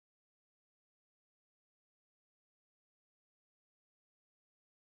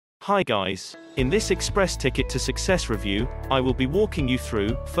Hi guys. In this Express Ticket to Success review, I will be walking you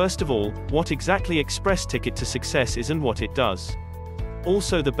through, first of all, what exactly Express Ticket to Success is and what it does.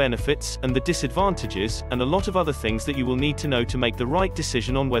 Also the benefits and the disadvantages, and a lot of other things that you will need to know to make the right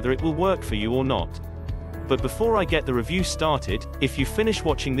decision on whether it will work for you or not. But before I get the review started, if you finish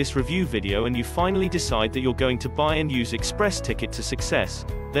watching this review video and you finally decide that you're going to buy and use Express Ticket to Success,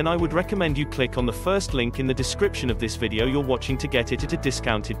 then I would recommend you click on the first link in the description of this video you're watching to get it at a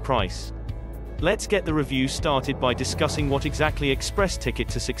discounted price. Let's get the review started by discussing what exactly Express Ticket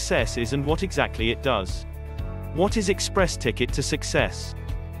to Success is and what exactly it does. What is Express Ticket to Success?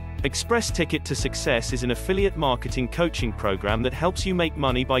 Express Ticket to Success is an affiliate marketing coaching program that helps you make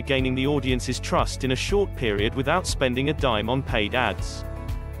money by gaining the audience's trust in a short period without spending a dime on paid ads.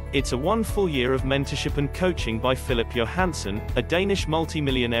 It's a 1 full year of mentorship and coaching by Philip Johansson, a Danish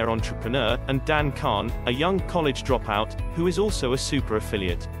multi-millionaire entrepreneur, and Dan Kahn, a young college dropout, who is also a super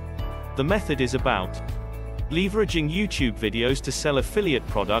affiliate. The method is about leveraging YouTube videos to sell affiliate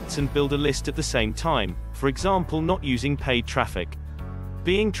products and build a list at the same time, for example not using paid traffic.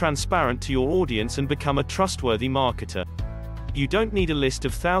 Being transparent to your audience and become a trustworthy marketer. You don't need a list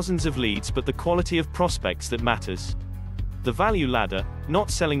of thousands of leads but the quality of prospects that matters. The value ladder, not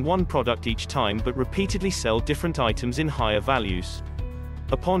selling one product each time but repeatedly sell different items in higher values.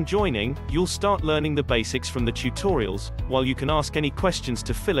 Upon joining, you'll start learning the basics from the tutorials, while you can ask any questions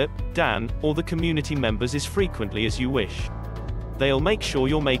to Philip, Dan, or the community members as frequently as you wish. They'll make sure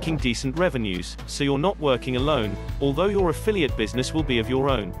you're making decent revenues, so you're not working alone, although your affiliate business will be of your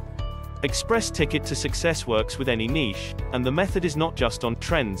own. Express Ticket to Success works with any niche, and the method is not just on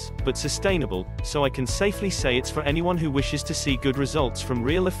trends, but sustainable, so I can safely say it's for anyone who wishes to see good results from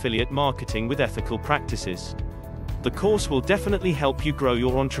real affiliate marketing with ethical practices. The course will definitely help you grow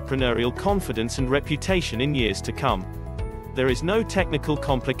your entrepreneurial confidence and reputation in years to come. There is no technical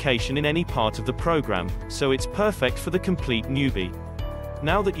complication in any part of the program, so it's perfect for the complete newbie.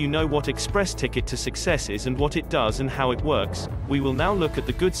 Now that you know what Express Ticket to Success is and what it does and how it works, we will now look at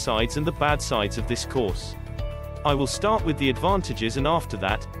the good sides and the bad sides of this course. I will start with the advantages and after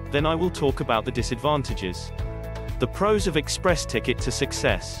that, then I will talk about the disadvantages. The pros of Express Ticket to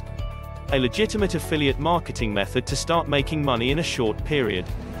Success. A legitimate affiliate marketing method to start making money in a short period.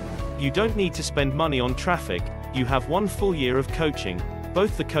 You don't need to spend money on traffic. You have 1 full year of coaching.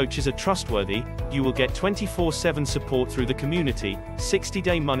 Both the coaches are trustworthy. You will get 24/7 support through the community,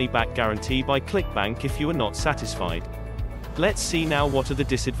 60-day money-back guarantee by ClickBank if you are not satisfied. Let's see now what are the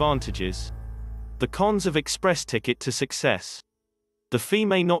disadvantages. The cons of Express Ticket to Success. The fee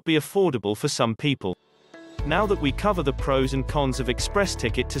may not be affordable for some people. Now that we cover the pros and cons of Express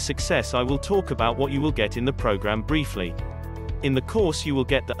Ticket to Success, I will talk about what you will get in the program briefly. In the course you will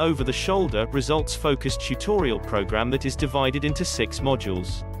get the over-the-shoulder, results-focused tutorial program that is divided into 6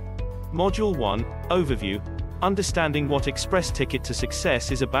 modules. Module 1, Overview. Understanding what Express Ticket to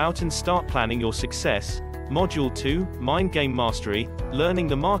Success is about and start planning your success. Module 2, Mind Game Mastery. Learning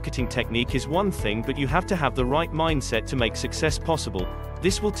the marketing technique is one thing but you have to have the right mindset to make success possible.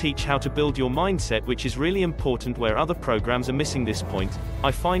 This will teach how to build your mindset, which is really important where other programs are missing this point.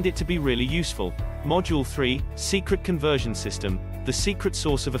 I find it to be really useful. Module 3, Secret Conversion System, the secret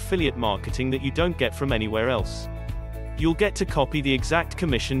source of affiliate marketing that you don't get from anywhere else. You'll get to copy the exact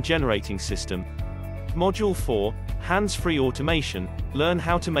commission generating system. Module 4, Hands-Free Automation, learn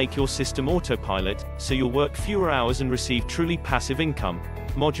how to make your system autopilot, so you'll work fewer hours and receive truly passive income.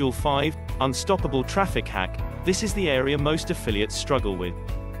 Module 5, Unstoppable Traffic Hack, this is the area most affiliates struggle with.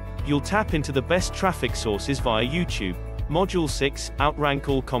 You'll tap into the best traffic sources via YouTube. Module 6, Outrank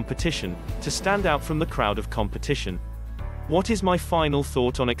all competition, to stand out from the crowd of competition. What is my final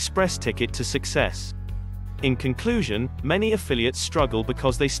thought on Express Ticket to Success? In conclusion, many affiliates struggle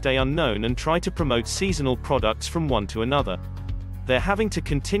because they stay unknown and try to promote seasonal products from one to another. They're having to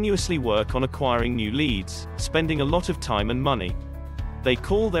continuously work on acquiring new leads, spending a lot of time and money. They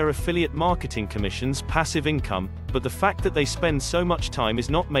call their affiliate marketing commissions passive income, but the fact that they spend so much time is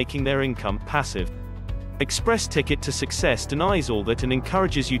not making their income passive. Express Ticket to Success denies all that and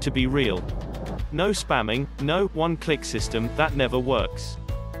encourages you to be real. No spamming, no one-click system, that never works.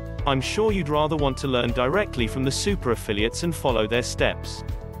 I'm sure you'd rather want to learn directly from the super affiliates and follow their steps.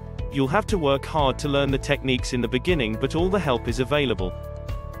 You'll have to work hard to learn the techniques in the beginning, but all the help is available.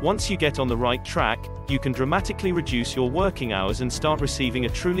 Once you get on the right track, you can dramatically reduce your working hours and start receiving a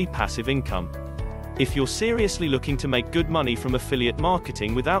truly passive income. If you're seriously looking to make good money from affiliate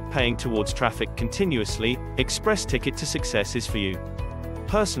marketing without paying towards traffic continuously, Express Ticket to Success is for you.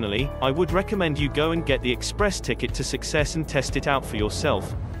 Personally, I would recommend you go and get the Express Ticket to Success and test it out for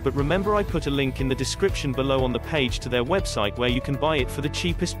yourself. but remember I put a link in the description below on the page to their website where you can buy it for the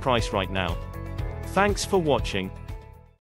cheapest price right now. Thanks for watching.